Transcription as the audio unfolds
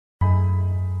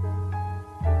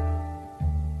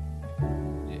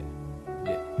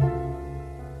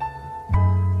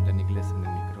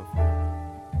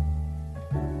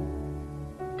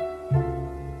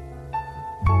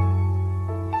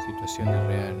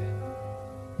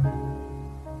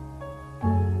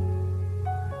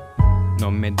No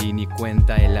me di ni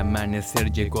cuenta, el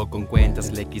amanecer llegó con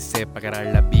cuentas. Le quise pagar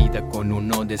la vida con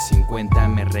uno de 50.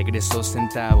 Me regresó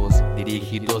centavos,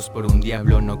 dirigidos por un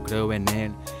diablo. No creo en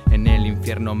él, en el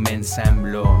infierno me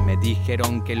ensambló. Me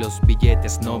dijeron que los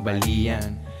billetes no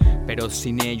valían, pero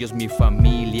sin ellos mi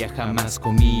familia jamás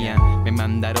comía. Me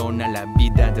mandaron a la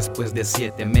vida después de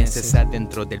 7 meses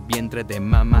adentro del vientre de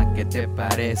mamá. ¿Qué te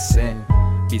parece?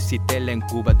 Visité la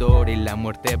incubadora y la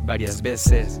muerte varias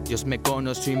veces. Dios me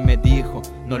conoció y me dijo,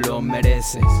 no lo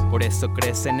mereces. Por eso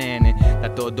crece, nene,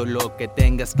 da todo lo que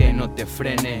tengas, que no te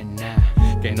frene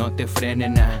nada, que no te frene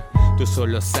nada. Tú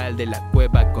solo sal de la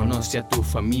cueva, conoce a tu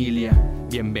familia.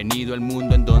 Bienvenido al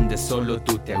mundo en donde solo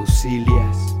tú te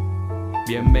auxilias.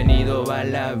 Bienvenido a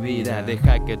la vida,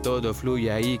 deja que todo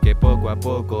fluya y que poco a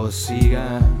poco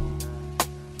siga.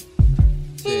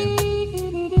 Sí.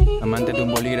 Amante de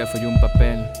un bolígrafo y un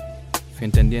papel, fui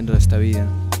entendiendo esta vida.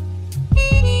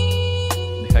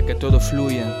 Deja que todo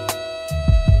fluya,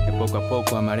 que poco a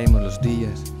poco amaremos los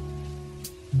días.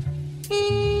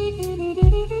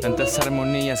 Tantas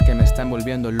armonías que me están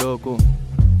volviendo loco,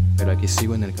 pero aquí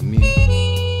sigo en el camino.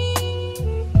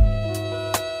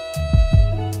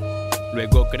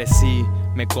 Luego crecí,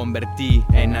 me convertí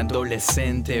en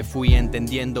adolescente. Fui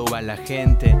entendiendo a la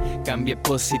gente, cambié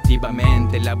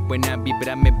positivamente. La buena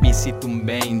vibra me visitó un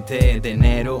 20 de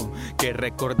enero, que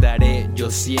recordaré yo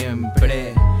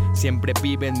siempre. Siempre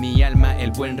vive en mi alma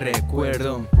el buen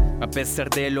recuerdo. A pesar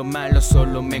de lo malo,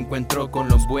 solo me encuentro con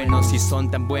los buenos. Y son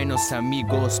tan buenos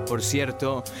amigos, por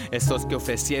cierto, esos que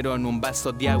ofrecieron un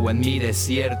vaso de agua en mi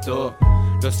desierto.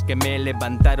 Los que me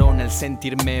levantaron al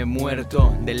sentirme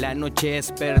muerto. De la noche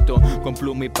experto, con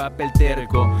pluma y papel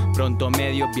terco. Pronto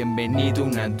medio bienvenido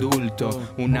un adulto.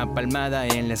 Una palmada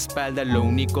en la espalda, lo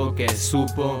único que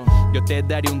supo. Yo te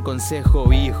daré un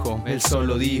consejo, hijo, él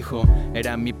solo dijo.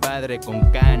 Era mi padre con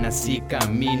canas y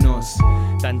caminos.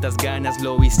 Tantas ganas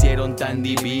lo hicieron tan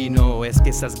divino. Es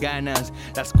que esas ganas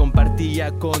las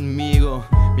compartía conmigo.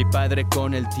 Mi padre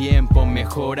con el tiempo,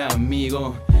 mejor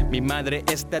amigo. Mi madre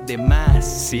está de más,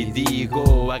 si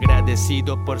digo,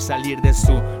 agradecido por salir de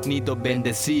su nido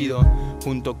bendecido,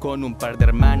 junto con un par de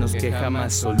hermanos que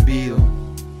jamás olvido.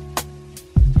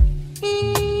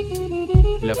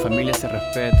 La familia se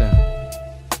respeta,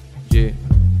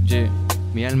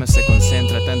 mi alma se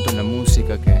concentra tanto en la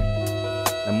música que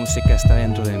la música está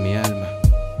dentro de mi alma.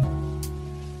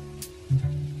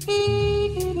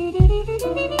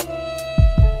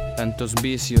 Tantos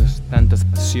vicios, tantas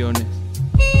pasiones.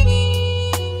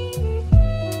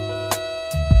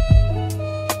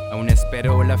 Aún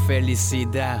espero la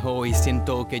felicidad, hoy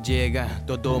siento que llega.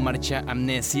 Todo marcha,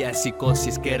 amnesia,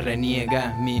 psicosis que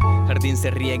reniega. Mi jardín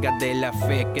se riega de la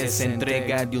fe que se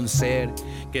entrega de un ser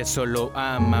que solo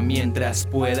ama mientras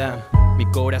pueda. Mi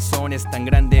corazón es tan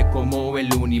grande como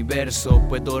el universo.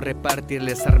 Puedo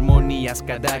repartirles armonías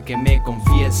cada que me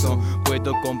confieso.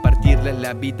 Puedo compartirles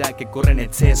la vida que corre en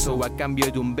exceso a cambio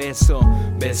de un beso,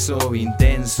 beso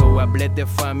intenso. Hablé de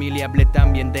familia, hablé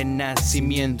también de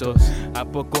nacimientos. A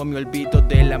poco me olvido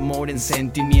del amor en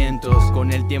sentimientos.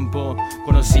 Con el tiempo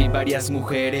conocí varias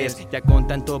mujeres. Ya con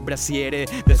tanto brasiere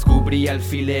descubrí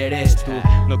alfileres. Tú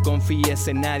no confíes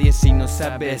en nadie si no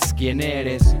sabes quién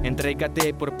eres.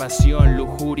 Entrégate por pasión,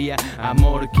 lujuria,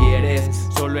 amor quieres.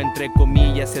 Solo entre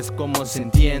comillas es como se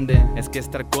entiende. Es que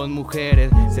estar con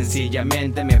mujeres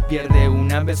sencillamente me pierde.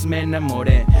 Una vez me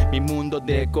enamoré, mi mundo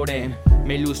decoré.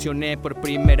 Me ilusioné por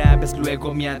primera vez,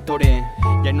 luego me atoré.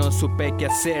 Ya no supe qué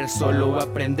hacer, solo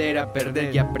aprender a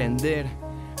perder y aprender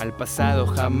al pasado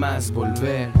jamás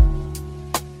volver.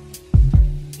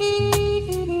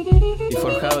 Y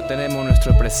forjado tenemos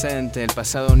nuestro presente, el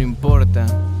pasado no importa.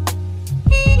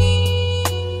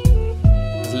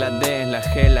 Es la D, la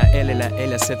G, la L, la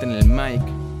L, Z en el mic.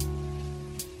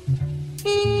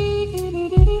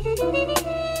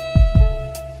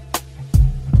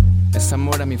 Es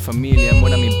amor a mi familia,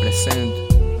 amor a mi presente,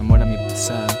 amor a mi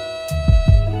pasado,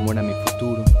 amor a mi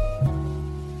futuro.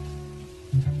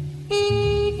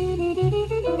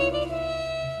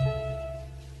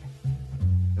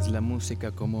 Es la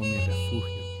música como mi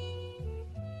refugio.